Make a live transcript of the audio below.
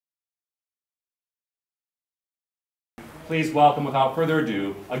please welcome, without further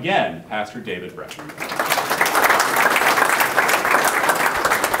ado, again, Pastor David Bretscher.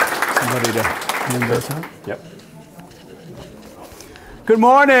 Somebody to hand this on? Yep. Good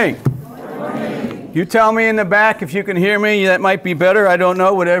morning. Good morning. You tell me in the back if you can hear me. That might be better. I don't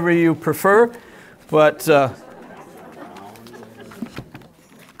know, whatever you prefer. But I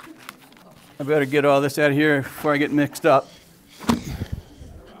better get all this out of here before I get mixed up.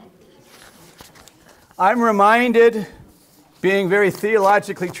 I'm reminded, being very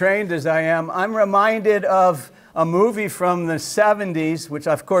theologically trained as I am, I'm reminded of a movie from the 70s, which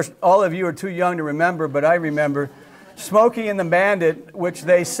of course all of you are too young to remember, but I remember, Smokey and the Bandit, which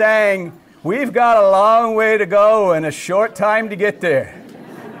they sang, "We've got a long way to go and a short time to get there."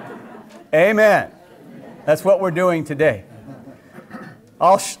 Amen. That's what we're doing today.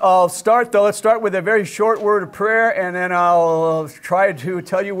 I'll start though. Let's start with a very short word of prayer, and then I'll try to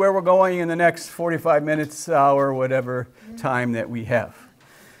tell you where we're going in the next 45 minutes, hour, whatever time that we have.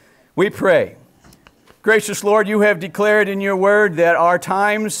 We pray. Gracious Lord, you have declared in your word that our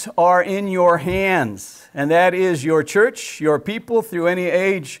times are in your hands, and that is your church, your people through any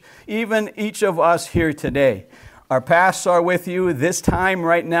age, even each of us here today. Our pasts are with you this time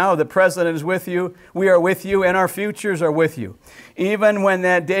right now. The present is with you. We are with you, and our futures are with you. Even when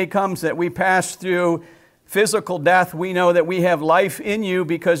that day comes that we pass through physical death, we know that we have life in you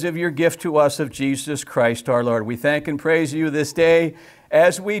because of your gift to us of Jesus Christ our Lord. We thank and praise you this day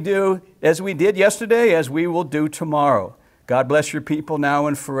as we did yesterday, as we will do tomorrow. God bless your people now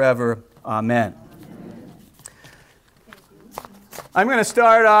and forever. Amen. I'm going to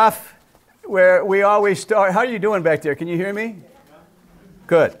start off where we always start. How are you doing back there? Can you hear me?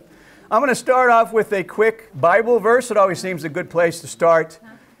 Good. I'm going to start off with a quick Bible verse. It always seems a good place to start.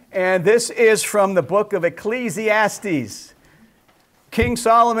 And this is from the book of Ecclesiastes. King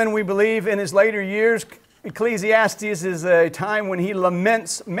Solomon, we believe, in his later years, Ecclesiastes is a time when he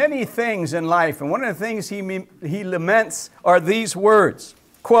laments many things in life. And one of the things he laments are these words,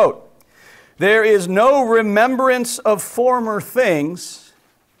 quote, "There is no remembrance of former things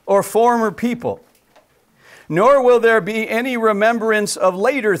or former people, nor will there be any remembrance of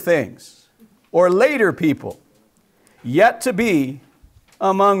later things or later people, yet to be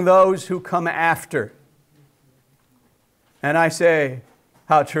among those who come after." And I say,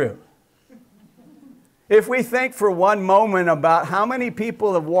 how true. If we think for one moment about how many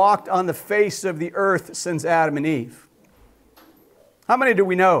people have walked on the face of the earth since Adam and Eve, how many do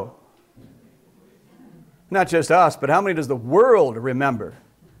we know? Not just us, but how many does the world remember?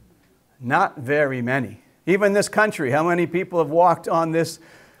 Not very many. Even this country, how many people have walked on this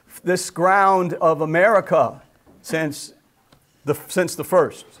ground of America since the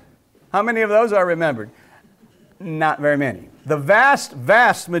first? How many of those are remembered? Not very many. The vast,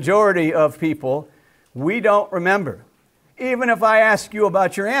 vast majority of people we don't remember. Even if I ask you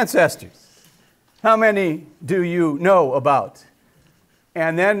about your ancestors, how many do you know about?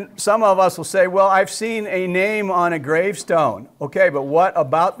 And then some of us will say, well, I've seen a name on a gravestone. Okay, but what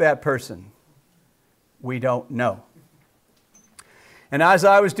about that person? We don't know. And as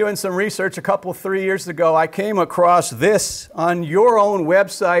I was doing some research 3 years ago, I came across this on your own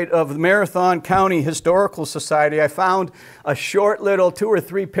website of the Marathon County Historical Society. I found a short little 2 or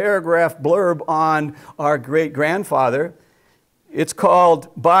 3 paragraph blurb on our great-grandfather. It's called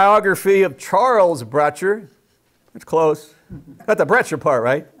Biography of Charles Bretscher. It's close. Got the Bretscher part,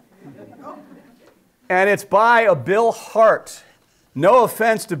 right? And it's by a Bill Hart. No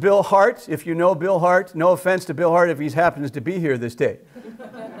offense to Bill Hart, if you know Bill Hart. No offense to Bill Hart if he happens to be here this day.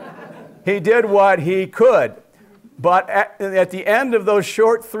 He did what he could. But at the end of those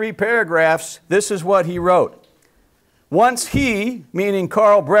short 3 paragraphs, this is what he wrote. Once he, meaning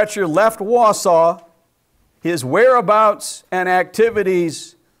Carl Bretscher, left Wausau, his whereabouts and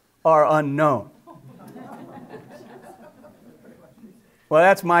activities are unknown. Well,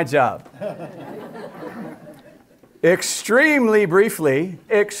 that's my job. Extremely briefly,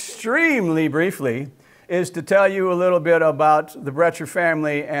 is to tell you a little bit about the Bretscher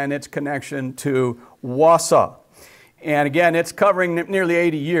family and its connection to Wausau. And again, it's covering nearly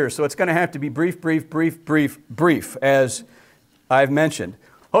 80 years, so it's going to have to be brief, as I've mentioned.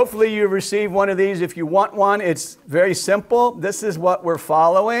 Hopefully you receive one of these. If you want one, it's very simple. This is what we're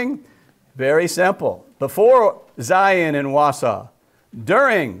following. Very simple. Before Zion in Wausau,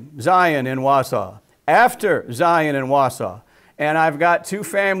 during Zion in Wausau, after Zion in Wausau. And I've got 2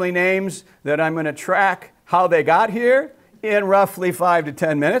 family names that I'm going to track how they got here in roughly 5 to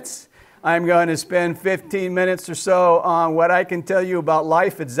 10 minutes. I'm going to spend 15 minutes or so on what I can tell you about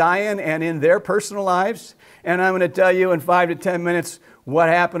life at Zion and in their personal lives. And I'm going to tell you in 5 to 10 minutes what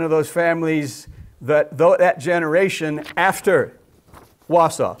happened to those families that generation after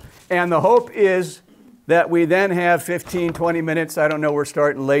Wausau. And the hope is that we then have 15, 20 minutes. I don't know, we're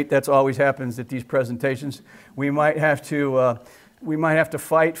starting late. That's always happens at these presentations. We might have to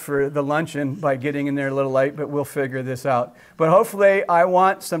fight for the luncheon by getting in there a little late, but we'll figure this out. But hopefully I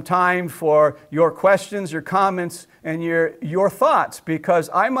want some time for your questions, your comments, and your thoughts, because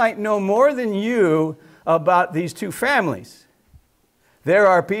I might know more than you about these two families. There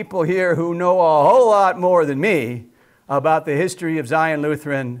are people here who know a whole lot more than me about the history of Zion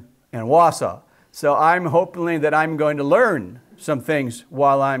Lutheran and Wausau. So I'm hoping that I'm going to learn some things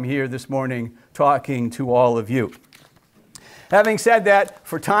while I'm here this morning talking to all of you. Having said that,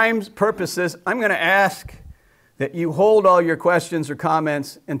 for time's purposes, I'm going to ask that you hold all your questions or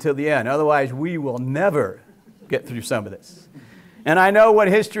comments until the end. Otherwise, we will never get through some of this. And I know what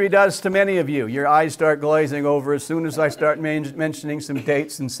history does to many of you. Your eyes start glazing over as soon as I start mentioning some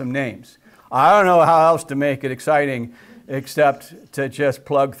dates and some names. I don't know how else to make it exciting except to just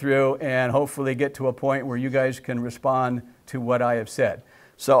plug through and hopefully get to a point where you guys can respond to what I have said.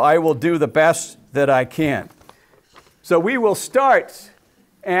 So I will do the best that I can. So we will start,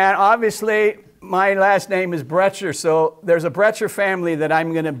 and obviously my last name is Bretscher, so there's a Bretscher family that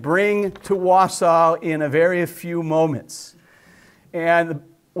I'm going to bring to Wausau in a very few moments. And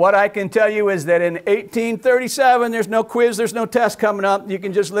what I can tell you is that in 1837, there's no quiz, there's no test coming up. You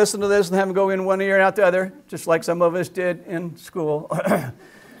can just listen to this and have them go in one ear and out the other, just like some of us did in school.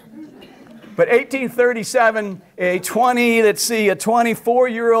 But 1837, a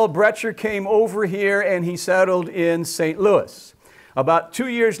 24-year-old Bretscher came over here and he settled in St. Louis. About 2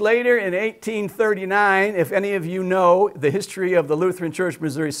 years later, in 1839, if any of you know the history of the Lutheran Church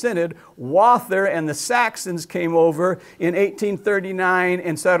Missouri Synod, Walther and the Saxons came over in 1839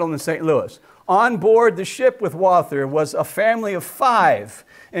 and settled in St. Louis. On board the ship with Walther was a family of 5,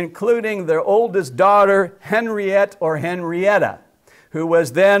 including their oldest daughter, Henrietta, who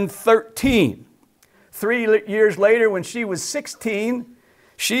was then 13. 3 years later, when she was 16,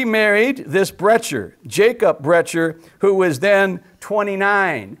 she married this Bretscher, Jacob Bretscher, who was then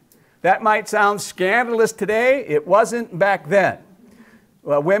 29. That might sound scandalous today. It wasn't back then.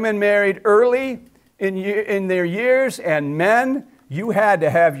 Well, women married early in their years, and men, you had to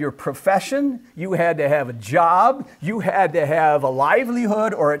have your profession, you had to have a job, you had to have a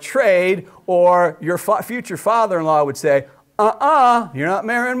livelihood or a trade, or your future father-in-law would say, you're not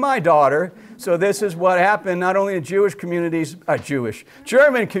marrying my daughter. So this is what happened not only in Jewish communities,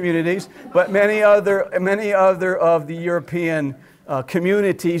 German communities, but many other of the European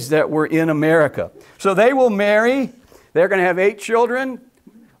communities that were in America. So they will marry. They're going to have 8 children.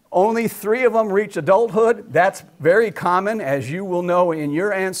 Only 3 of them reach adulthood. That's very common, as you will know in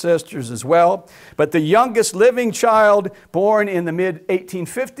your ancestors as well. But the youngest living child, born in the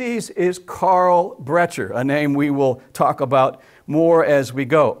mid-1850s, is Karl Bretscher, a name we will talk about more as we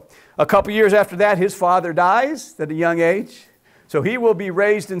go. A couple years after that, his father dies at a young age. So he will be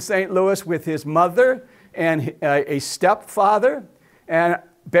raised in St. Louis with his mother and a stepfather. And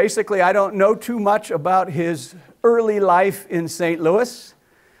basically, I don't know too much about his early life in St. Louis.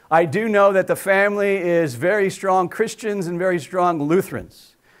 I do know that the family is very strong Christians and very strong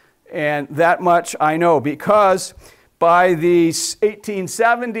Lutherans. And that much I know because by the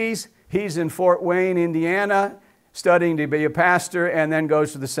 1870s, he's in Fort Wayne, Indiana, studying to be a pastor, and then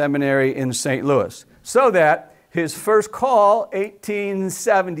goes to the seminary in St. Louis. So that his first call,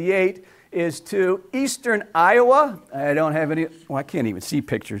 1878, is to eastern Iowa. I don't have any, well, I can't even see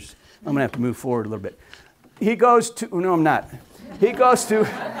pictures. I'm going to have to move forward a little bit. He goes to, no, I'm not. He goes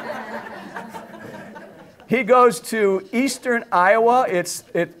to eastern Iowa.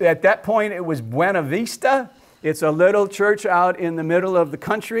 At that point, it was Buena Vista. It's a little church out in the middle of the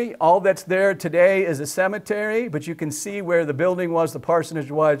country. All that's there today is a cemetery, but you can see where the building was, the parsonage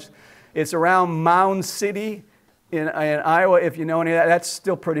was. It's around Mound City in Iowa, if you know any of that. That's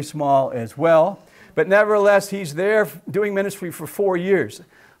still pretty small as well. But nevertheless, he's there doing ministry for 4 years.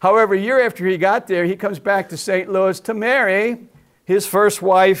 However, a year after he got there, he comes back to St. Louis to marry his first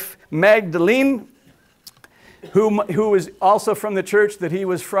wife, Magdalene, who was also from the church that he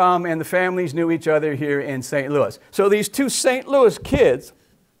was from, and the families knew each other here in St. Louis. So these 2 St. Louis kids,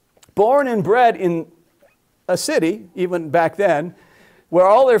 born and bred in a city, even back then, where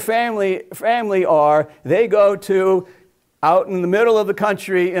all their family are, they go to out in the middle of the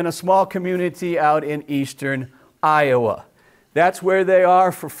country in a small community out in eastern Iowa. That's where they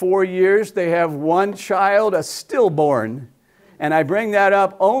are for 4 years. They have 1 child, a stillborn. And I bring that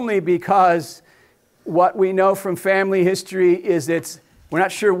up only because what we know from family history is we're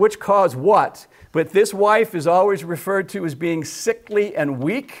not sure which caused what, but this wife is always referred to as being sickly and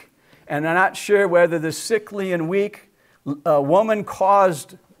weak, And I'm not sure whether the sickly and weak woman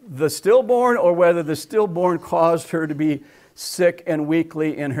caused the stillborn or whether the stillborn caused her to be sick and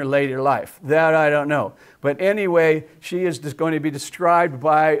weakly in her later life. That I don't know. But anyway, she is just going to be described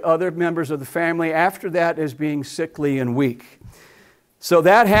by other members of the family after that as being sickly and weak. So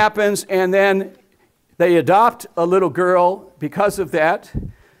that happens, and then they adopt a little girl because of that.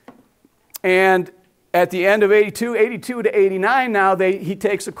 And at the end of 82 to 89 now, he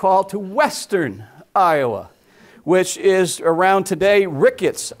takes a call to western Iowa, which is around today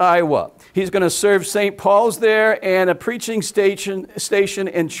Ricketts, Iowa. He's going to serve St. Paul's there and a preaching station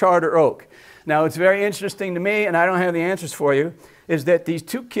in Charter Oak. Now, it's very interesting to me, and I don't have the answers for you, is that these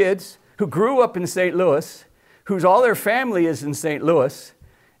two kids who grew up in St. Louis, whose all their family is in St. Louis,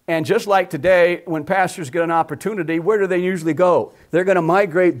 and just like today, when pastors get an opportunity, where do they usually go? They're going to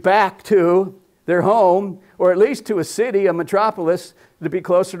migrate back to their home, or at least to a city, a metropolis, to be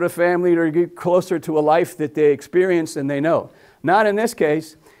closer to family or get closer to a life that they experience and they know. Not in this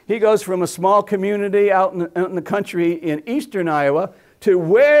case. He goes from a small community out in the country in eastern Iowa to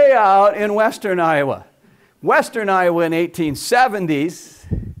way out in western Iowa. Western Iowa in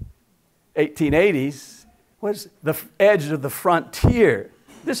 1870s, 1880s, was the edge of the frontier.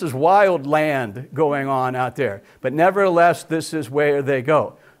 This is wild land going on out there. But nevertheless, this is where they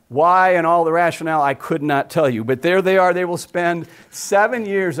go. Why and all the rationale I could not tell you. But there they are. They will spend 7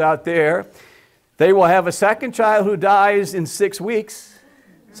 years out there. They will have a second child who dies in 6 weeks.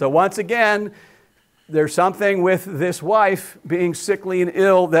 So once again, there's something with this wife being sickly and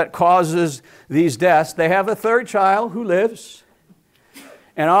ill that causes these deaths. They have a third child who lives.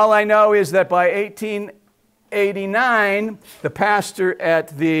 And all I know is that by 1889, the pastor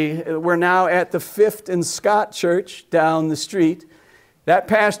we're now at the Fifth and Scott Church down the street. That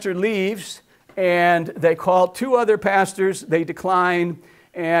pastor leaves, and they call 2 other pastors. They decline,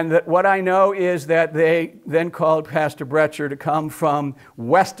 and what I know is that they then called Pastor Bretscher to come from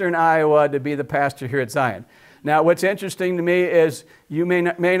western Iowa to be the pastor here at Zion. Now, what's interesting to me is, you may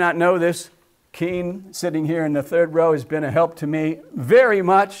not know this, Keen, sitting here in the third row, has been a help to me very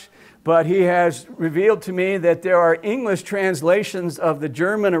much, but he has revealed to me that there are English translations of the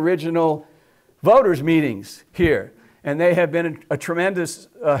German original voters' meetings here. And they have been a tremendous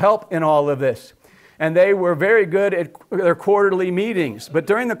help in all of this. And they were very good at their quarterly meetings. But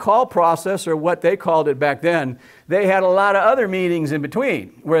during the call process, or what they called it back then, they had a lot of other meetings in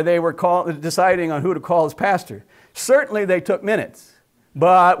between where they were deciding on who to call as pastor. Certainly they took minutes,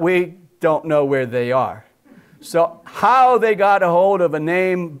 but we don't know where they are. So how they got a hold of a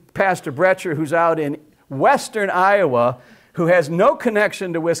name, Pastor Bretscher, who's out in western Iowa, who has no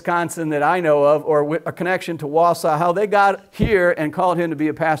connection to Wisconsin that I know of, or a connection to Wausau, how they got here and called him to be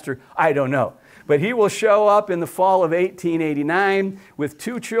a pastor, I don't know. But he will show up in the fall of 1889 with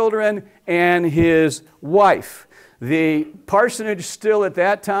 2 children and his wife. The parsonage still at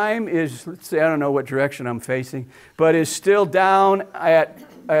that time is, let's say, I don't know what direction I'm facing, but is still down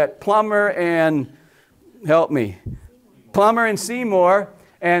at Plummer and, help me, Plummer and Seymour.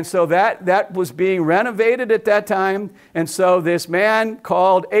 And so that was being renovated at that time. And so this man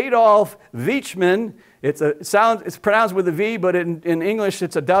called Adolf Weichmann, it's pronounced with a V, but in English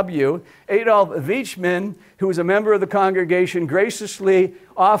it's a W. Adolf Weichmann, who is a member of the congregation, graciously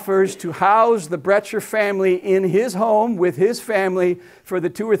offers to house the Bretscher family in his home with his family for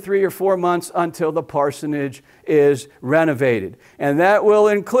the 2 or 3 or 4 months until the parsonage is renovated. And that will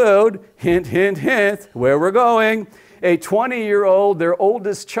include, hint, hint, hint, where we're going, a 20-year-old, their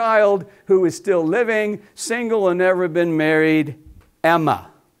oldest child, who is still living, single and never been married,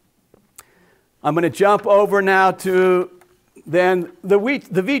 Emma. I'm going to jump over now to then the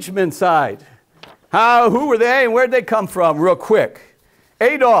Weichmann side. Who were they and where did they come from, real quick?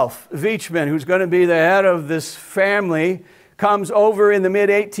 Adolf Weichmann, who's going to be the head of this family, comes over in the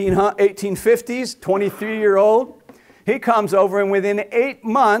mid-1850s, 23-year-old. He comes over, and within 8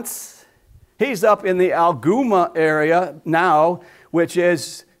 months, he's up in the Algoma area now, which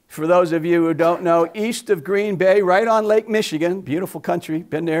is, for those of you who don't know, east of Green Bay, right on Lake Michigan. Beautiful country.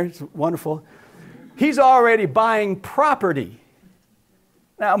 Been there. It's wonderful. He's already buying property.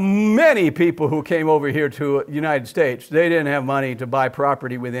 Now, many people who came over here to the United States, they didn't have money to buy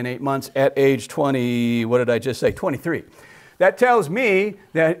property within 8 months at age 20, what did I just say, 23. That tells me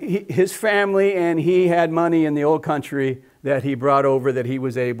that his family and he had money in the old country that he brought over, that he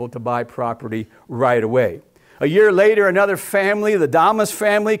was able to buy property right away. A year later, another family, the Damas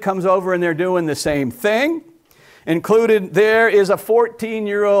family, comes over and they're doing the same thing. Included there is a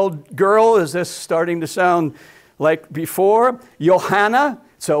 14-year-old girl. Is this starting to sound like before? Johanna.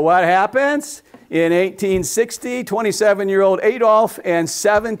 So what happens? In 1860, 27-year-old Adolf and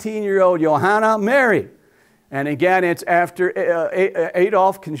 17-year-old Johanna marry. And again, it's after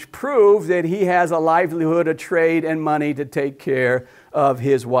Adolf can prove that he has a livelihood, a trade, and money to take care of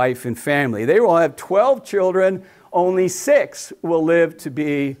his wife and family. They will have 12 children. Only 6 will live to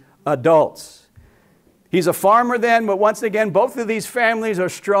be adults. He's a farmer then, but once again, both of these families are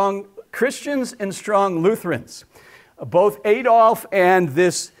strong Christians and strong Lutherans. Both Adolf and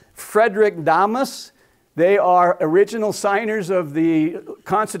this Frederick Damas, they are original signers of the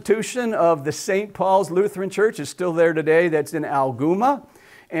Constitution of the St. Paul's Lutheran Church. It's still there today. That's in Alguma.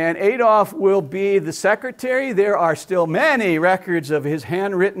 And Adolf will be the secretary. There are still many records of his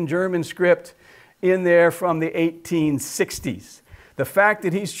handwritten German script in there from the 1860s. The fact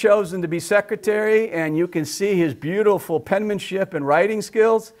that he's chosen to be secretary, and you can see his beautiful penmanship and writing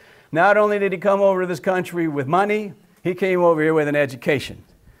skills, not only did he come over to this country with money, he came over here with an education.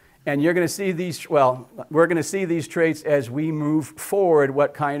 And you're going to see these, well, we're going to see these traits as we move forward,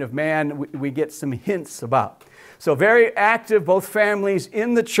 what kind of man we get some hints about. So very active, both families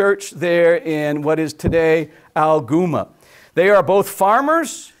in the church there in what is today Alguma. They are both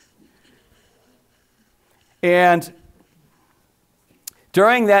farmers, and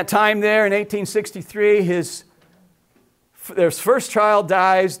during that time there in 1863, their first child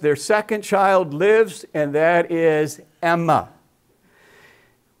dies, their second child lives, and that is Emma.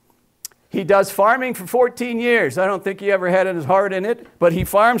 He does farming for 14 years. I don't think he ever had his heart in it, but he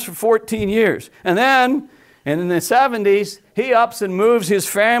farms for 14 years. And then, in the 70s, he ups and moves his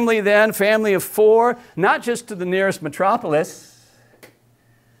family then, family of 4, not just to the nearest metropolis,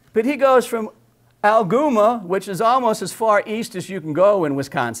 but he goes from Alguma, which is almost as far east as you can go in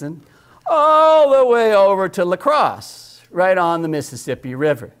Wisconsin, all the way over to La Crosse, right on the Mississippi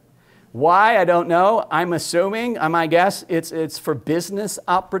River. Why? I don't know. I'm assuming, my guess, it's for business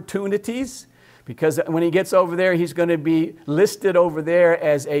opportunities, because when he gets over there, he's going to be listed over there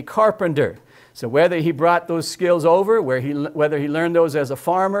as a carpenter. So whether he brought those skills over, whether he learned those as a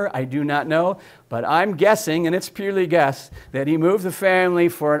farmer, I do not know. But I'm guessing, and it's purely guess, that he moved the family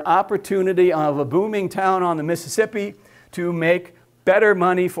for an opportunity of a booming town on the Mississippi to make better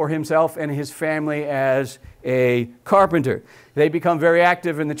money for himself and his family as a carpenter. They become very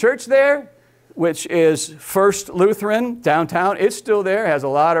active in the church there, which is First Lutheran downtown. It's still there, has a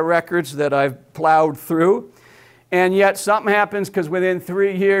lot of records that I've plowed through. And yet something happens, because within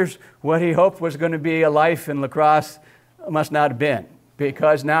 3 years, what he hoped was going to be a life in La Crosse must not have been,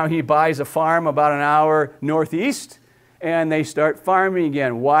 because now he buys a farm about an hour northeast, and they start farming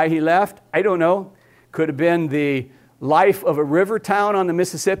again. Why he left, I don't know. Could have been the life of a river town on the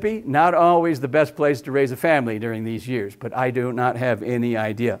Mississippi, not always the best place to raise a family during these years, but I do not have any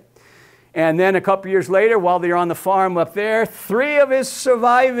idea. And then a couple years later, while they're on the farm up there, 3 of his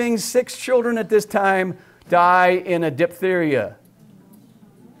surviving 6 children at this time die in a diphtheria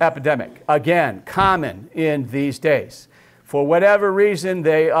epidemic. Again, common in these days. For whatever reason,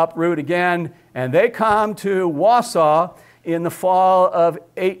 they uproot again, and they come to Wausau in the fall of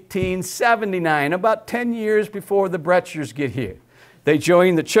 1879, about 10 years before the Bretschers get here. They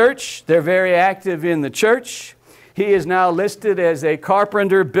join the church. They're very active in the church. He is now listed as a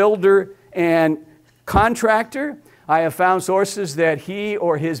carpenter, builder, and contractor. I have found sources that he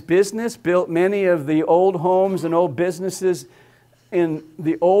or his business built many of the old homes and old businesses in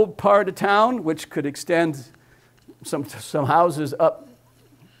the old part of town, which could extend some houses up.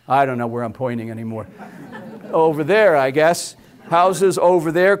 I don't know where I'm pointing anymore. Over there, I guess. Houses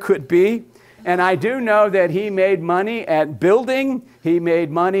over there could be. And I do know that he made money at building. He made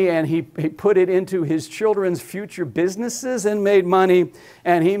money, and he put it into his children's future businesses and made money.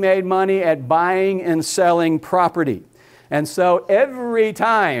 And he made money at buying and selling property. And so every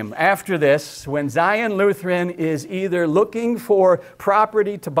time after this, when Zion Lutheran is either looking for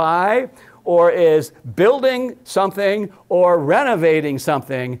property to buy, or is building something or renovating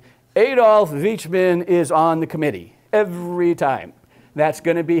something, Adolf Wiechmann is on the committee every time. That's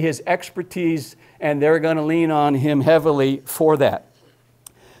going to be his expertise, and they're going to lean on him heavily for that.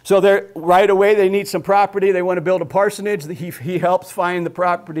 So right away they need some property. They want to build a parsonage. He helps find the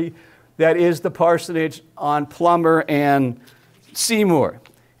property that is the parsonage on Plummer and Seymour.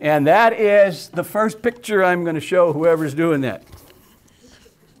 And that is the first picture I'm going to show whoever's doing that.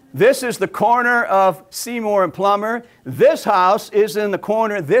 This is the corner of Seymour and Plummer. This house is in the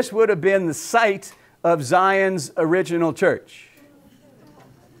corner. This would have been the site of Zion's original church.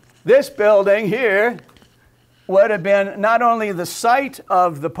 This building here would have been not only the site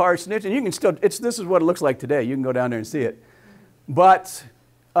of the parsonage, and you can still, this is what it looks like today. You can go down there and see it. But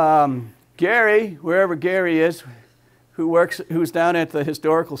Gary, wherever Gary is, who's down at the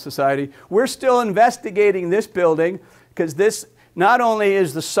Historical Society. We're still investigating this building because this not only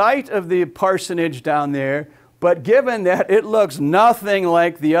is the site of the parsonage down there, but given that it looks nothing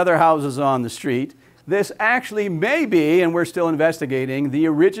like the other houses on the street, this actually may be, and we're still investigating, the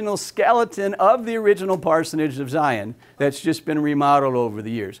original skeleton of the original parsonage of Zion that's just been remodeled over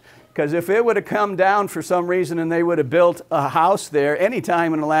the years. Because if it would have come down for some reason and they would have built a house there any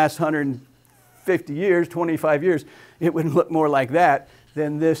time in the last 150 years, 25 years, it would look more like that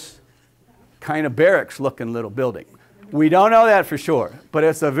than this kind of barracks looking little building. We don't know that for sure, but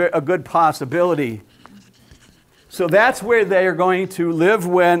it's a good possibility. So that's where they are going to live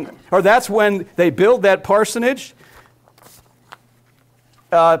that's when they build that parsonage.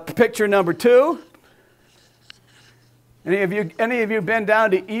 Picture number 2. Any of you been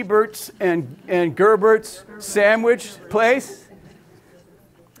down to Ebert's and Gerbert's sandwich place?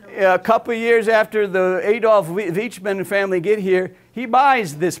 A couple of years after the Adolf Weichmann family get here, he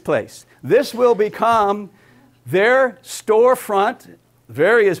buys this place. This will become their storefront.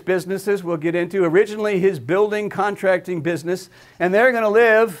 Various businesses we'll get into. Originally his building contracting business, and they're going to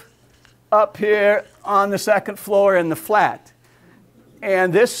live up here on the second floor in the flat.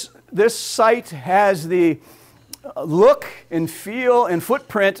 And this site has the look and feel and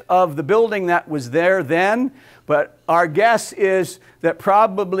footprint of the building that was there then, but our guess is that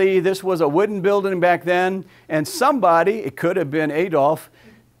probably this was a wooden building back then, and somebody, it could have been Adolf,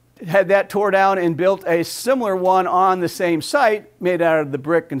 had that tore down and built a similar one on the same site made out of the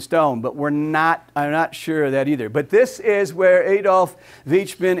brick and stone, but I'm not sure of that either. But this is where Adolf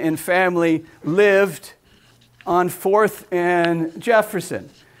Weichmann and family lived on 4th and Jefferson.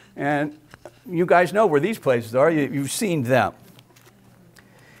 And you guys know where these places are. You've seen them.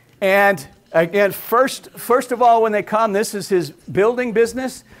 And again, first of all, when they come, this is his building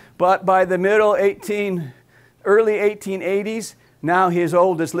business, but by the early 1880s, now his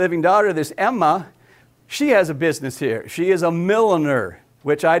oldest living daughter, this Emma, she has a business here. She is a milliner,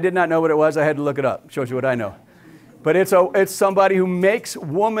 which I did not know what it was. I had to look it up. Shows you what I know. But it's somebody who makes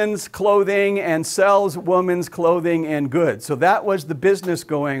women's clothing and sells women's clothing and goods. So that was the business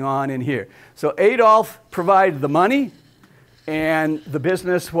going on in here. So Adolf provided the money, and the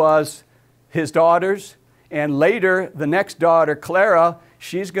business was his daughter's. And later, the next daughter, Clara,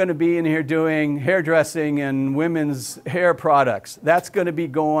 she's going to be in here doing hairdressing and women's hair products. That's going to be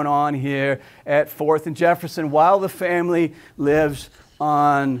going on here at 4th and Jefferson while the family lives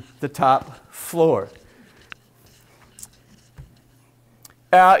on the top floor.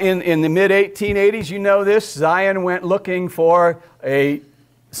 In the mid-1880s, you know this, Zion went looking for a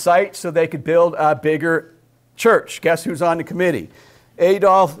site so they could build a bigger church. Guess who's on the committee?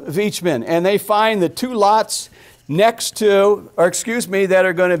 Adolf Weichmann. And they find the 2 lots next to, that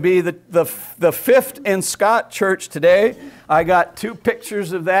are going to be the Fifth and Scott Church today. I got 2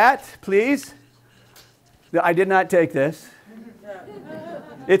 pictures of that, please. I did not take this.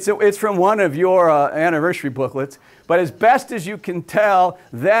 It's from one of your anniversary booklets. But as best as you can tell,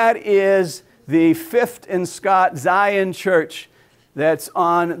 that is the Fifth and Scott Zion Church that's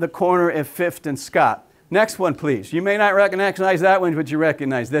on the corner of Fifth and Scott. Next one, please. You may not recognize that one, but you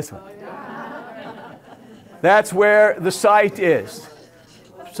recognize this one. That's where the site is.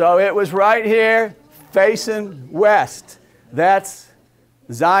 So it was right here, facing west. That's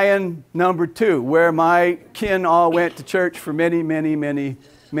Zion number 2, where my kin all went to church for many, many, many,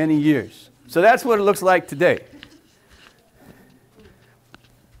 many years. So that's what it looks like today.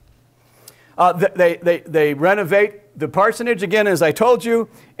 They renovate the parsonage again, as I told you,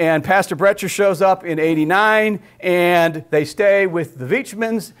 and Pastor Bretscher shows up in '89, and they stay with the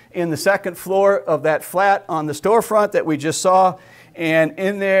Weichmanns in the second floor of that flat on the storefront that we just saw. And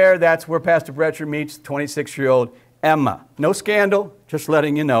in there, that's where Pastor Bretscher meets 26-year-old Emma. No scandal, just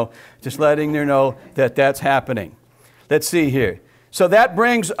letting you know, just letting her know that that's happening. Let's see here. So that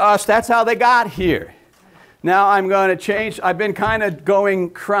brings us, that's how they got here. Now I'm going to change, I've been kind of going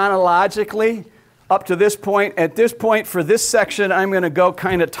chronologically up to this point. At this point, for this section, I'm going to go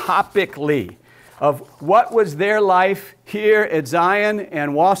kind of topically of what was their life here at Zion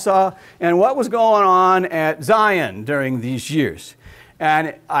and Wausau, and what was going on at Zion during these years.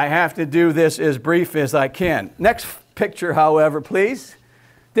 And I have to do this as brief as I can. Next picture, however, please.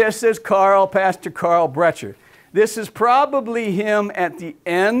 This is Pastor Carl Bretscher. This is probably him at the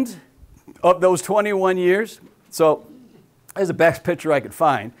end of those 21 years. So that's the best picture I could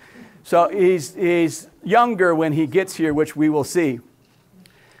find. So he's younger when he gets here, which we will see.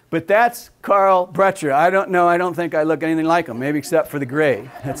 But that's Carl Bretscher. I don't know. I don't think I look anything like him, maybe except for the gray.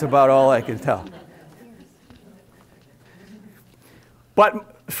 That's about all I can tell.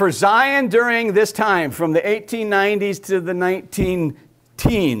 But for Zion during this time, from the 1890s to the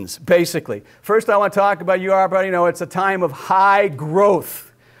 19-teens, basically. First, I want to talk about, you already know, it's a time of high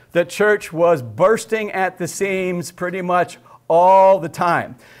growth. The church was bursting at the seams pretty much all the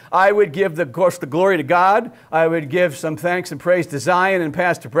time. I would give, of course, the glory to God. I would give some thanks and praise to Zion and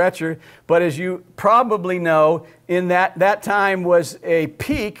Pastor Bretscher. But as you probably know, in that time was a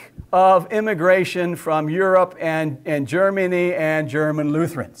peak of immigration from Europe and Germany and German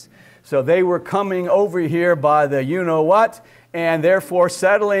Lutherans. So they were coming over here by the you-know-what, and therefore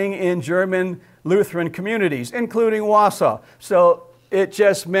settling in German Lutheran communities, including Wausau. So it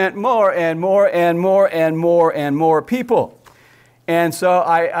just meant more and more and more and more and more people. And so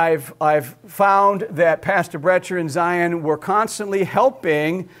I've found that Pastor Bretscher and Zion were constantly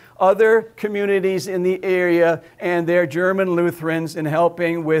helping other communities in the area and their German Lutherans in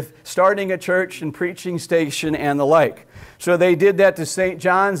helping with starting a church and preaching station and the like. So they did that to St.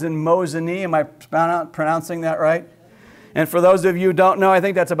 John's in Mosinee. Am I pronouncing that right? And for those of you who don't know, I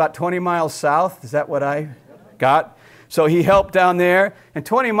think that's about 20 miles south. Is that what I got? So he helped down there. And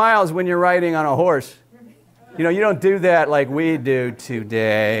 20 miles when you're riding on a horse, you know, you don't do that like we do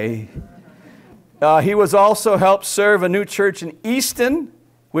today. He was also helped serve a new church in Easton,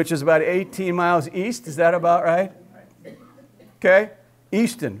 which is about 18 miles east. Is that about right? Okay.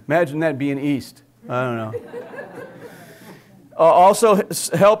 Easton. Imagine that being east. I don't know. Also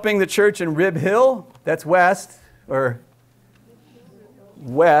helping the church in Rib Hill. That's west, or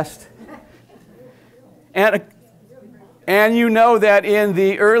west. And you know that in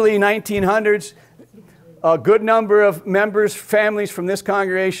the early 1900s, a good number of members, families from this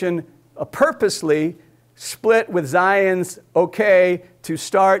congregation purposely split with Zion's okay to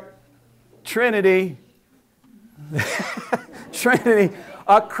start Trinity, Trinity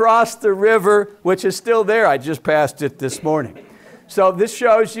across the river, which is still there. I just passed it this morning. So this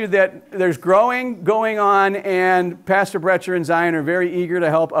shows you that there's growing going on, and Pastor Bretscher and Zion are very eager to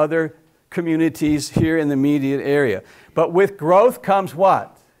help other communities here in the immediate area. But with growth comes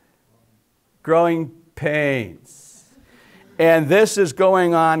what? Growing pains. And this is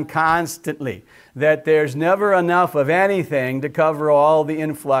going on constantly, that there's never enough of anything to cover all the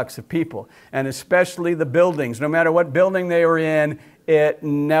influx of people, and especially the buildings. No matter what building they were in, it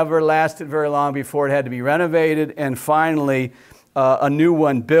never lasted very long before it had to be renovated and finally a new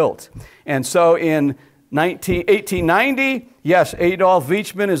one built. And so in 1890, yes, Adolf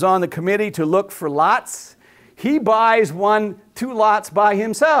Wiechmann is on the committee to look for lots. He buys 2 lots by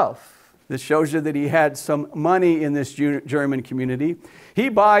himself. This shows you that he had some money in this German community. He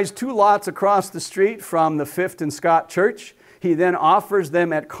buys 2 lots across the street from the Fifth and Scott Church. He then offers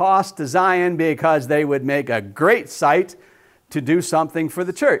them at cost to Zion because they would make a great site to do something for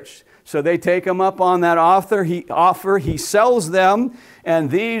the church. So they take him up on that offer. He sells them, and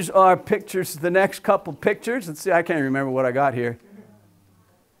these are pictures, the next couple pictures. Let's see, I can't remember what I got here.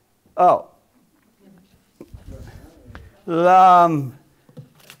 Oh.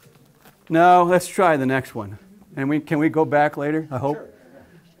 No, let's try the next one. And can we go back later, I hope? Sure.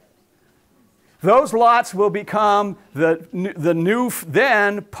 Those lots will become the new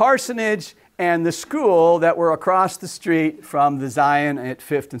then parsonage and the school that were across the street from the Zion at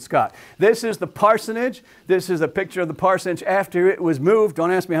Fifth and Scott. This is the parsonage. This is a picture of the parsonage after it was moved.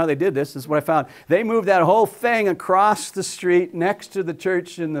 Don't ask me how they did this. This is what I found. They moved that whole thing across the street next to the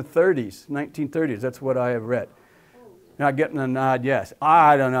church in the 1930s. That's what I have read. Not getting a nod, yes.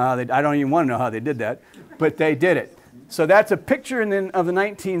 I don't know how I don't even want to know how they did that, but they did it. So that's a picture of the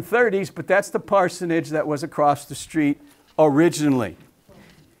 1930s, but that's the parsonage that was across the street originally.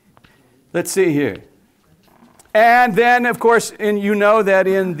 Let's see here. And then, of course, you know that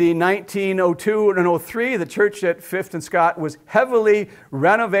in the 1902 and 03, the church at Fifth and Scott was heavily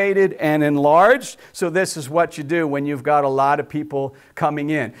renovated and enlarged. So this is what you do when you've got a lot of people coming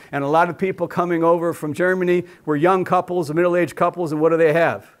in. And a lot of people coming over from Germany were young couples, middle-aged couples, and what do they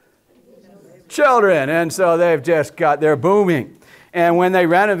have? Children. And so they're booming. And when they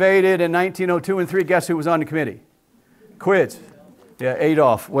renovated in 1902 and 3, guess who was on the committee? Quids. Yeah,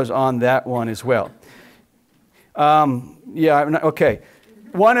 Adolf was on that one as well. Okay.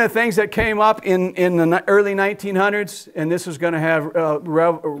 One of the things that came up in the early 1900s, and this is going to have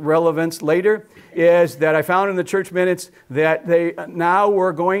relevance later, is that I found in the church minutes that they now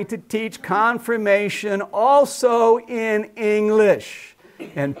were going to teach confirmation also in English,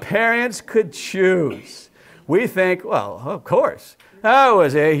 and parents could choose. We think, well, of course, that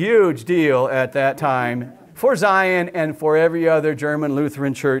was a huge deal at that time for Zion and for every other German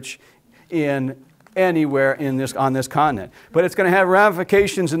Lutheran church anywhere on this continent. But it's going to have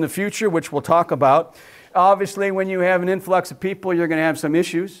ramifications in the future, which we'll talk about. Obviously, when you have an influx of people, you're going to have some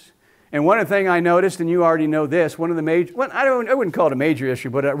issues. And one of the things I noticed, and you already know this, one of the major, well, I wouldn't call it a major issue,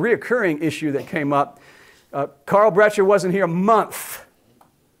 but a reoccurring issue that came up. Carl Bretscher wasn't here a month,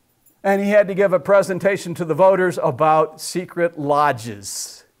 and he had to give a presentation to the voters about secret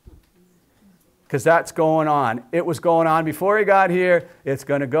lodges. Because that's going on. It was going on before he got here. It's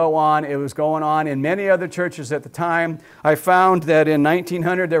going to go on. It was going on in many other churches at the time. I found that in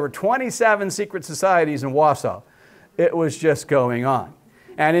 1900 there were 27 secret societies in Wausau. It was just going on.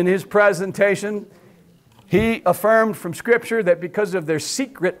 And in his presentation, he affirmed from Scripture that because of their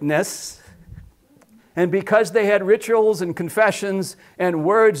secretness and because they had rituals and confessions and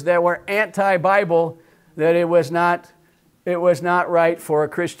words that were anti-Bible, that it was not right for a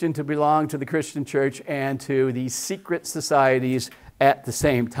Christian to belong to the Christian church and to these secret societies at the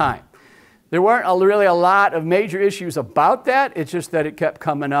same time. There weren't really a lot of major issues about that. It's just that it kept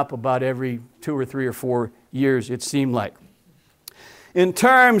coming up about every 2 or 3 or 4 years, it seemed like. In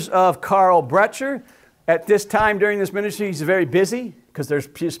terms of Carl Bretscher, at this time during this ministry, he's very busy because there's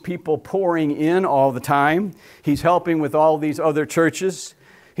just people pouring in all the time. He's helping with all these other churches.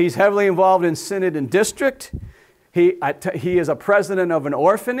 He's heavily involved in synod and district. He is a president of an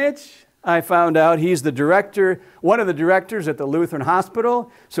orphanage. I found out he's the director, one of the directors at the Lutheran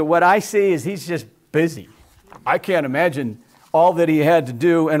hospital. So what I see is he's just busy. I can't imagine all that he had to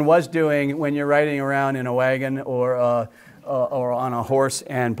do and was doing when you're riding around in a wagon or on a horse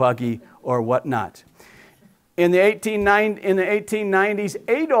and buggy or whatnot. In the 1890s,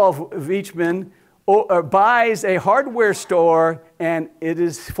 Adolf Weichmann buys a hardware store, and it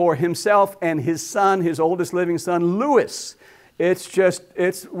is for himself and his son, his oldest living son, Louis.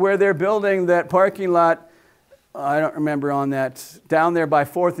 It's where they're building that parking lot, I don't remember on that, down there by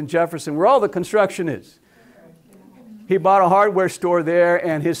 4th and Jefferson, where all the construction is. He bought a hardware store there,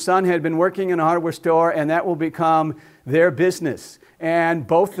 and his son had been working in a hardware store, and that will become their business. And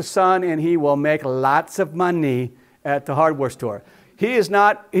both the son and he will make lots of money at the hardware store. He is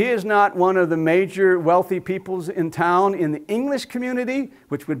not one of the major wealthy peoples in town in the English community,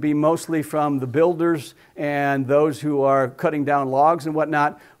 which would be mostly from the builders and those who are cutting down logs and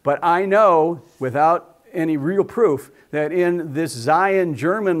whatnot. But I know, without any real proof, that in this Zion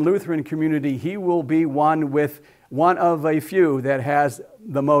German Lutheran community, he will be one of a few that has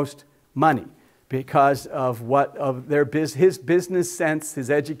the most money because of his business sense,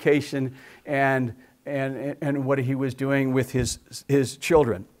 his education, and what he was doing with his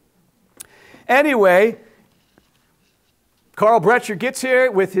children. Anyway, Carl Bretscher gets here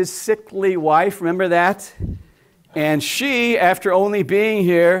with his sickly wife, remember that? And she, after only being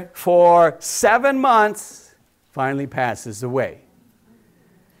here for 7 months, finally passes away.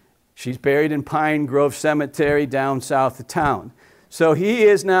 She's buried in Pine Grove Cemetery down south of town. So he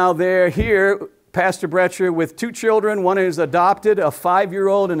is now here, Pastor Bretscher, with 2 children. One is adopted, a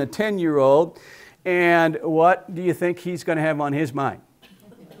 5-year-old and a 10-year-old. And what do you think he's going to have on his mind?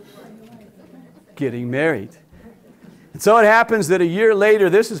 Getting married. And so it happens that a year later,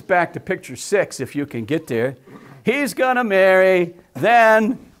 this is back to picture 6, if you can get there. He's going to marry,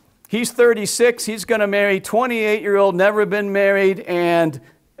 then he's 36, he's going to marry 28-year-old, never been married, and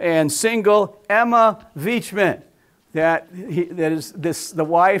single, Emma Weichmann. The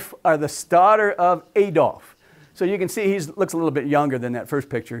wife or the daughter of Adolf. So you can see he looks a little bit younger than that first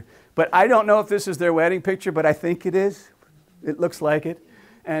picture. But I don't know if this is their wedding picture, but I think it is. It looks like it.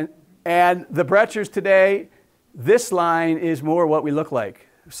 And the Bretschers today, this line is more what we look like.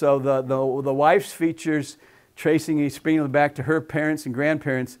 So the wife's features, tracing back to her parents and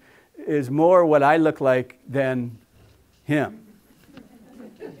grandparents, is more what I look like than him.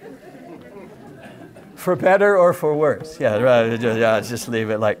 For better or for worse. Yeah, right. Just leave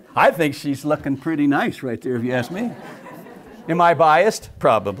it like, I think she's looking pretty nice right there, if you ask me. Am I biased?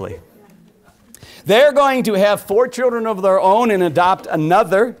 Probably. They're going to have 4 children of their own and adopt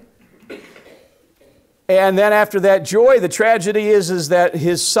another. And then after that joy, the tragedy is that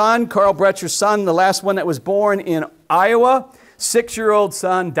his son, Carl Bretscher's son, the last one that was born in Iowa, 6-year-old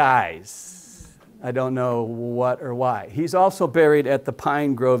son dies. I don't know what or why. He's also buried at the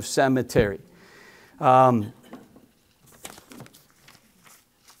Pine Grove Cemetery. The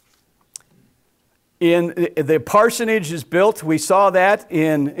parsonage is built. We saw that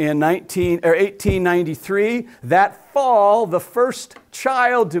in 1893. That fall, the first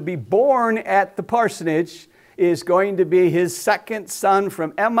child to be born at the parsonage is going to be his second son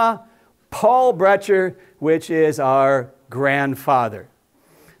from Emma, Paul Bretscher, which is our grandfather.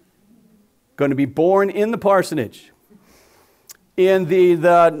 Going to be born in the parsonage. In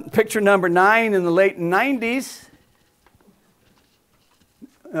the picture number 9 in the late 90s,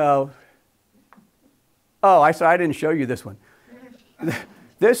 Oh, I didn't show you this one.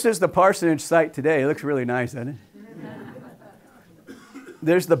 This is the parsonage site today. It looks really nice, doesn't it?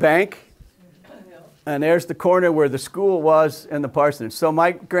 There's the bank. And there's the corner where the school was and the parsonage. So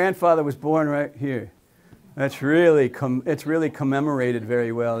my grandfather was born right here. It's really commemorated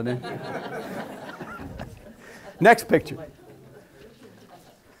very well, isn't it? Next picture.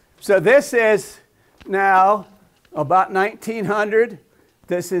 So this is now about 1900.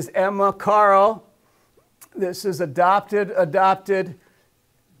 This is Emma Carl. This is adopted.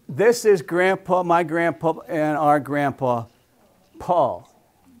 This is Grandpa, my grandpa, and our grandpa, Paul.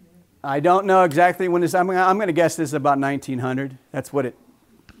 I don't know exactly when this, I'm going to guess this is about 1900. That's what it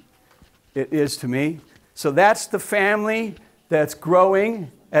is to me. So that's the family that's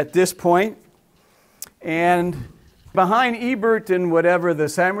growing at this point. And behind Ebert and whatever, the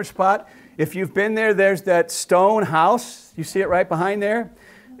sandwich spot, if you've been there, there's that stone house. You see it right behind there?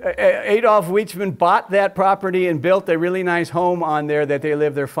 Adolf Weichmann bought that property and built a really nice home on there that they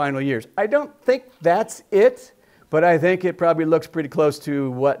lived their final years. I don't think that's it. But I think it probably looks pretty close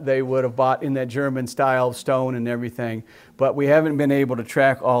to what they would have bought in that German style stone and everything. But we haven't been able to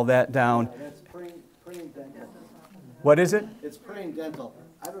track all that down. That's Praying Dental. What is it? It's Praying Dental.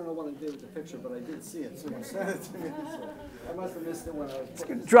 I don't know what I did with the picture, but I did see it. So you sent it to me. So I must have missed it when I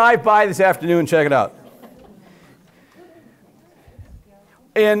was... Drive by this afternoon and check it out.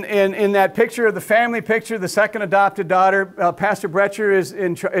 In that picture, the family picture, the second adopted daughter, Pastor Bretscher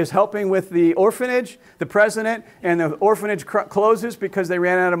is helping with the orphanage, the president, and the orphanage closes because they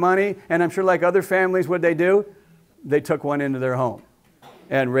ran out of money. And I'm sure like other families, what they do? They took one into their home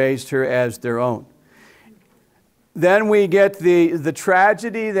and raised her as their own. Then we get the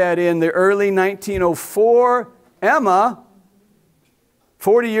tragedy that in the early 1904, Emma,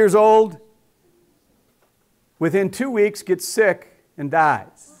 40 years old, within 2 weeks gets sick and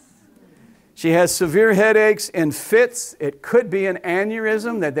dies. She has severe headaches and fits. It could be an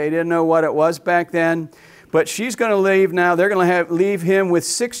aneurysm that they didn't know what it was back then. But she's going to leave now. They're going to leave him with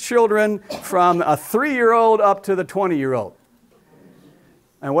 6 children from a 3-year-old up to the 20-year-old.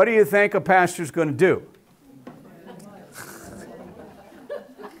 And what do you think a pastor's going to do?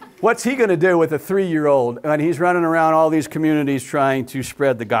 What's he going to do with a 3-year-old when he's running around all these communities trying to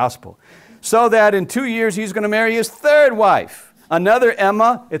spread the gospel? So that in 2 years he's going to marry his 3rd wife. Another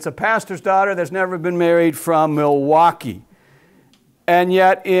Emma, it's a pastor's daughter that's never been married, from Milwaukee. And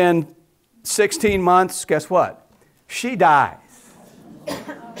yet in 16 months, guess what? She dies.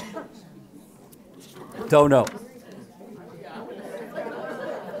 Don't know.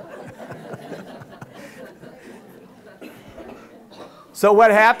 So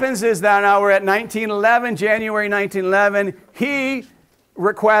what happens is that now we're at 1911, January 1911. He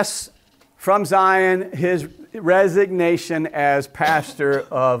requests from Zion his resignation as pastor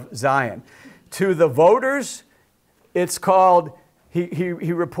of Zion. To the voters, it's called, he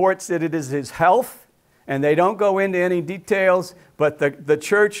reports that it is his health, and they don't go into any details, but the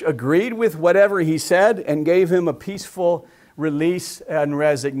church agreed with whatever he said and gave him a peaceful release and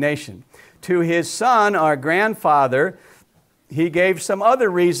resignation. To his son, our grandfather, he gave some other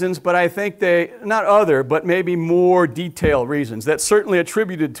reasons, but I think not other, but maybe more detailed reasons that certainly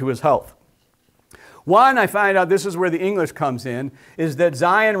attributed to his health. One, I find out, this is where the English comes in, is that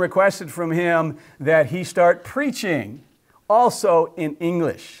Zion requested from him that he start preaching also in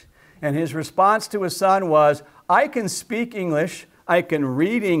English. And his response to his son was, I can speak English, I can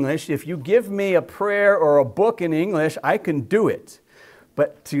read English. If you give me a prayer or a book in English, I can do it.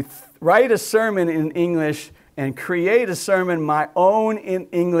 But to write a sermon in English and create a sermon my own in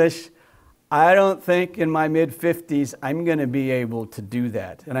English, I don't think in my mid-50s I'm going to be able to do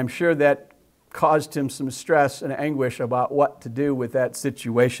that. And I'm sure that caused him some stress and anguish about what to do with that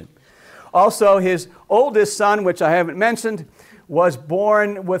situation. Also, his oldest son, which I haven't mentioned, was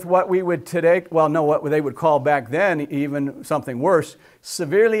born with what we would today, well, no, what they would call back then even something worse,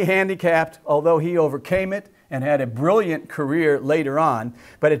 severely handicapped, although he overcame it and had a brilliant career later on.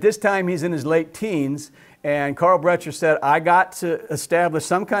 But at this time, he's in his late teens, and Carl Bretscher said, I got to establish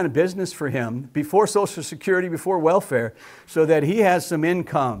some kind of business for him before Social Security, before welfare, so that he has some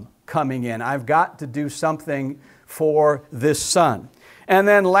income coming in. I've got to do something for this son. And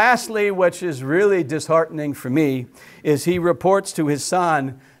then lastly, which is really disheartening for me, is he reports to his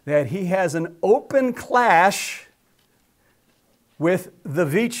son that he has an open clash with the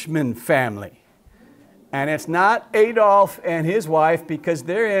Weichmann family. And it's not Adolf and his wife, because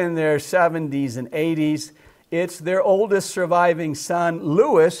they're in their 70s and 80s. It's their oldest surviving son,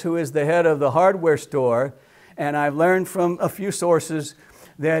 Louis, who is the head of the hardware store. And I've learned from a few sources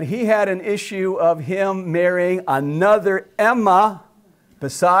that he had an issue of him marrying another Emma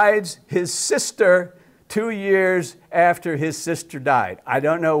besides his sister 2 years after his sister died. I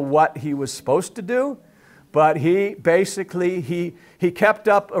don't know what he was supposed to do, but he basically, he kept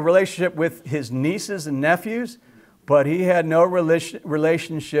up a relationship with his nieces and nephews, but he had no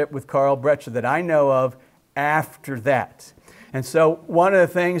relationship with Carl Bretscher that I know of after that. And so one of the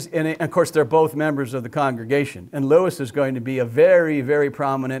things, and of course they're both members of the congregation, and Lewis is going to be a very, very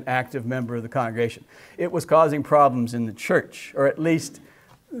prominent, active member of the congregation. It was causing problems in the church, or at least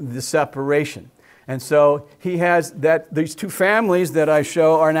the separation. And so he has that, these two families that I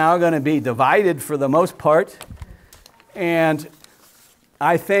show are now going to be divided for the most part. And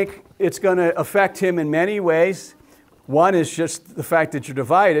I think it's going to affect him in many ways. One is just the fact that you're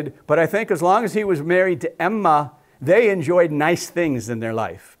divided, but I think as long as he was married to Emma, they enjoyed nice things in their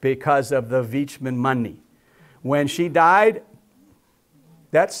life because of the Veachman money. When she died,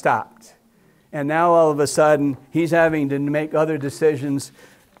 that stopped. And now all of a sudden, he's having to make other decisions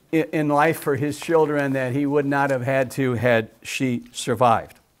in life for his children that he would not have had to had she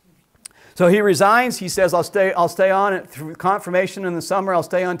survived. So he resigns. He says, I'll stay on through confirmation in the summer. I'll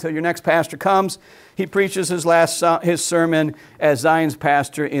stay on until your next pastor comes. He preaches his sermon as Zion's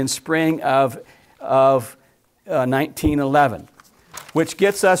pastor in spring of 1911, which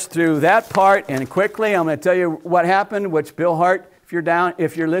gets us through that part. And quickly, I'm going to tell you what happened, which Bill Hart,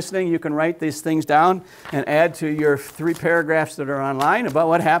 if you're listening, you can write these things down and add to your 3 paragraphs that are online about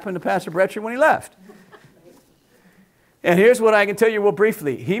what happened to Pastor Bretscher when he left. And here's what I can tell you real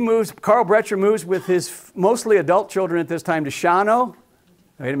briefly. Carl Bretscher moves with his mostly adult children at this time to Shawano.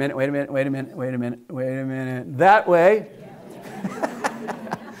 Wait a minute. That way.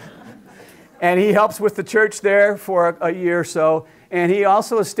 And he helps with the church there for a year or so. And he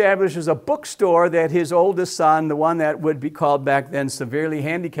also establishes a bookstore that his oldest son, the one that would be called back then severely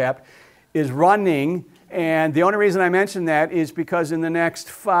handicapped, is running. And the only reason I mention that is because in the next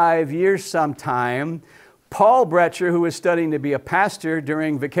 5 years sometime, Paul Bretscher, who is studying to be a pastor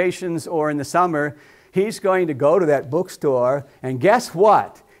during vacations or in the summer, he's going to go to that bookstore. And guess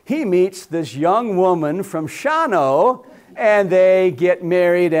what? He meets this young woman from Shawano, and they get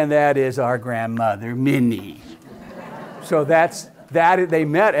married, and that is our grandmother, Minnie. So they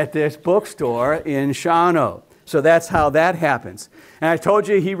met at this bookstore in Shawano. So that's how that happens. And I told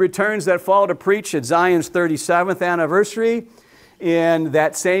you he returns that fall to preach at Zion's 37th anniversary. In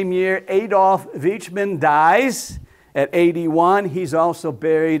that same year, Adolf Veachman dies at 81. He's also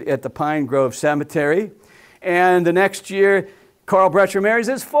buried at the Pine Grove Cemetery. And the next year, Carl Bretscher marries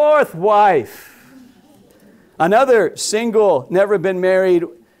his 4th wife. Another single, never been married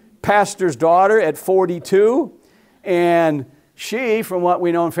pastor's daughter at 42. And she, from what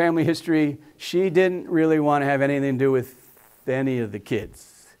we know in family history, she didn't really want to have anything to do with any of the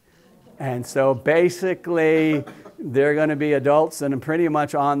kids. And so basically, they're going to be adults and pretty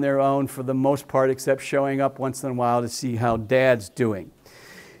much on their own for the most part, except showing up once in a while to see how Dad's doing.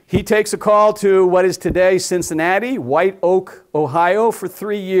 He takes a call to what is today Cincinnati, White Oak, Ohio, for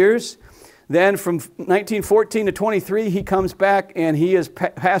 3 years. Then from 1914 to 23, he comes back and he is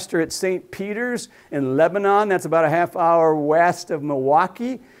pastor at St. Peter's in Lebanon. That's about a half hour west of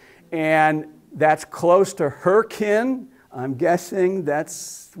Milwaukee. And that's close to her kin. I'm guessing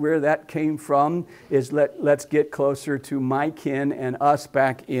that's where that came from, is let's get closer to my kin and us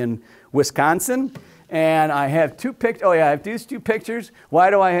back in Wisconsin. And I have 2 pictures. Oh yeah, I have these 2 pictures. Why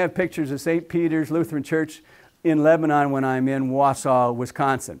do I have pictures of St. Peter's Lutheran Church in Lebanon when I'm in Wausau,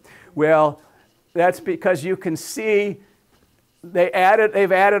 Wisconsin? Well, that's because you can see they've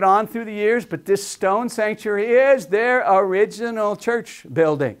added on through the years, but this stone sanctuary is their original church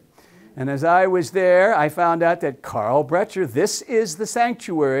building. And as I was there, I found out that Carl Bretscher, this is the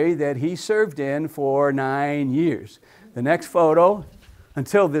sanctuary that he served in for 9 years. The next photo,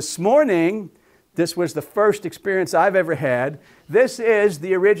 until this morning, this was the first experience I've ever had. This is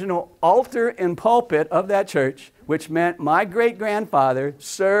the original altar and pulpit of that church, which meant my great-grandfather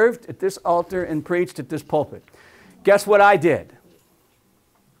served at this altar and preached at this pulpit. Guess what I did?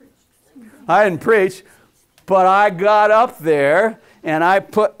 I didn't preach, but I got up there and I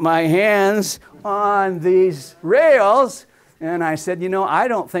put my hands on these rails and I said, you know, I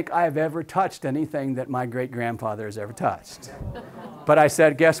don't think I've ever touched anything that my great-grandfather has ever touched. But I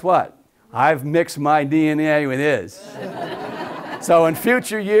said, guess what? I've mixed my DNA with his. So in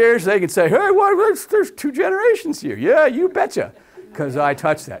future years, they can say, hey, there's 2 generations here. Yeah, you betcha, because I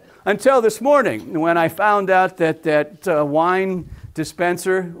touched that. Until this morning, when I found out that wine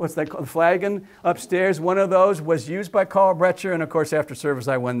dispenser, what's that called, flagon upstairs, one of those was used by Carl Bretscher, and of course after service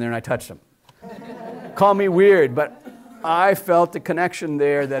I went there and I touched him. Call me weird, but I felt the connection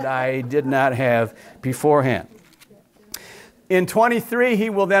there that I did not have beforehand. In 23, he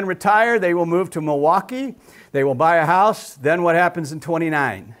will then retire. They will move to Milwaukee. They will buy a house. Then what happens in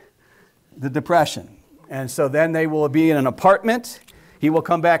 29? The Depression. And so then they will be in an apartment. He will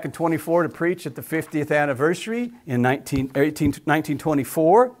come back in 24 to preach at the 50th anniversary in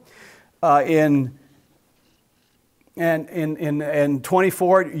 1924. In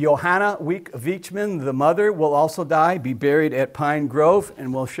 24, Johanna Weechman, the mother, will also die, be buried at Pine Grove,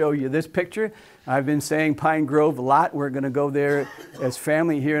 and we'll show you this picture. I've been saying Pine Grove a lot. We're going to go there as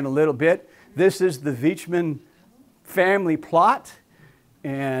family here in a little bit. This is the Weechman family plot,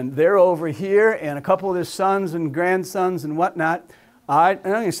 and they're over here, and a couple of his sons and grandsons and whatnot. I'm not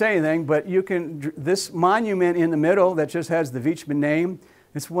going to say anything, but you can, this monument in the middle that just has the Weechman name,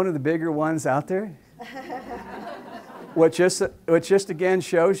 it's one of the bigger ones out there. Which just again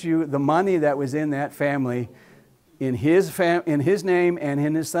shows you the money that was in that family, in his name and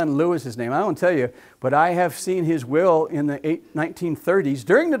in his son Lewis's name. I won't tell you, but I have seen his will in the 1930s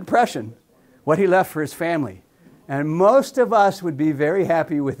during the Depression, what he left for his family. And most of us would be very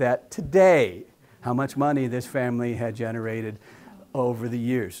happy with that today, how much money this family had generated over the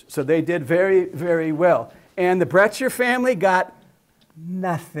years. So they did very, very well. And the Bretscher family got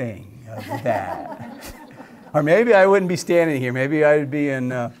nothing of that. Or maybe I wouldn't be standing here. Maybe I would be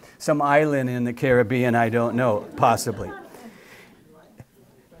in some island in the Caribbean. I don't know, possibly.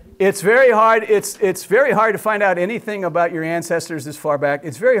 It's very hard. It's very hard to find out anything about your ancestors this far back.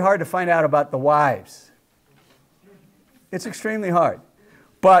 It's very hard to find out about the wives. It's extremely hard.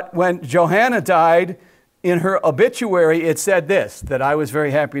 But when Johanna died, in her obituary, it said this, that I was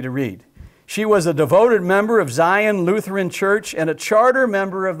very happy to read. She was a devoted member of Zion Lutheran Church and a charter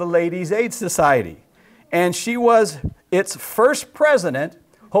member of the Ladies' Aid Society. And she was its first president,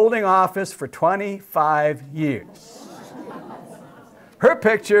 holding office for 25 years. Her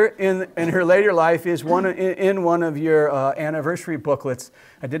picture in her later life is in one of your anniversary booklets.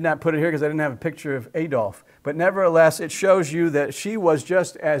 I did not put it here because I didn't have a picture of Adolf. But nevertheless, it shows you that she was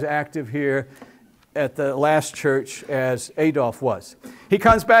just as active here at the last church as Adolf was. He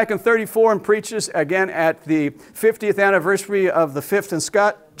comes back in 34 and preaches again at the 50th anniversary of the Fifth and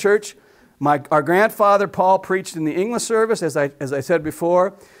Scott Church. Our grandfather, Paul, preached in the English service, as I said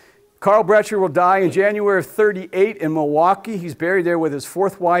before. Carl Bretscher will die in January of 38 in Milwaukee. He's buried there with his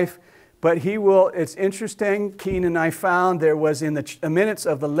fourth wife. But he will, it's interesting, Keen and I found there was in the minutes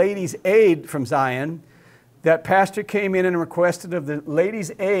of the Ladies' Aid from Zion, that pastor came in and requested of the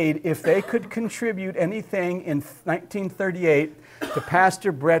Ladies' Aid if they could contribute anything in 1938 to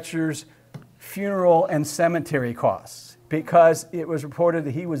Pastor Bretscher's funeral and cemetery costs, because it was reported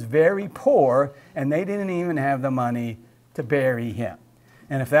that he was very poor and they didn't even have the money to bury him.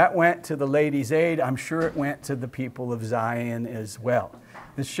 And if that went to the Ladies' Aid, I'm sure it went to the people of Zion as well.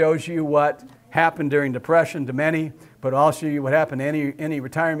 This shows you what happened during Depression to many, but also you what happened to any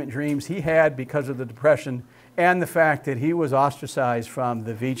retirement dreams he had because of the Depression and the fact that he was ostracized from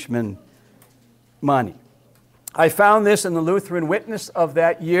the Weechman money. I found this in the Lutheran Witness of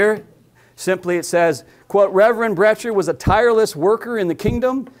that year. Simply it says, quote, Reverend Bretscher was a tireless worker in the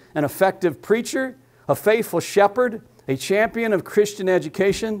kingdom, an effective preacher, a faithful shepherd, a champion of Christian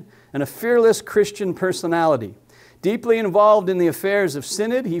education, and a fearless Christian personality. Deeply involved in the affairs of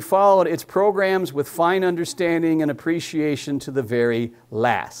Synod, he followed its programs with fine understanding and appreciation to the very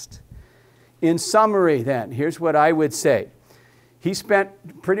last. In summary then, here's what I would say. He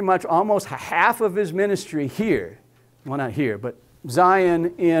spent pretty much almost half of his ministry here, well not here, but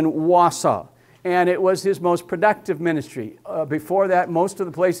Zion in Wausau. And it was his most productive ministry. Before that, most of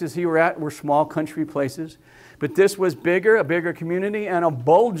the places he were at were small country places. But this was bigger, a bigger community, and a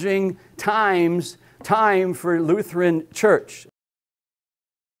bulging time for Lutheran church.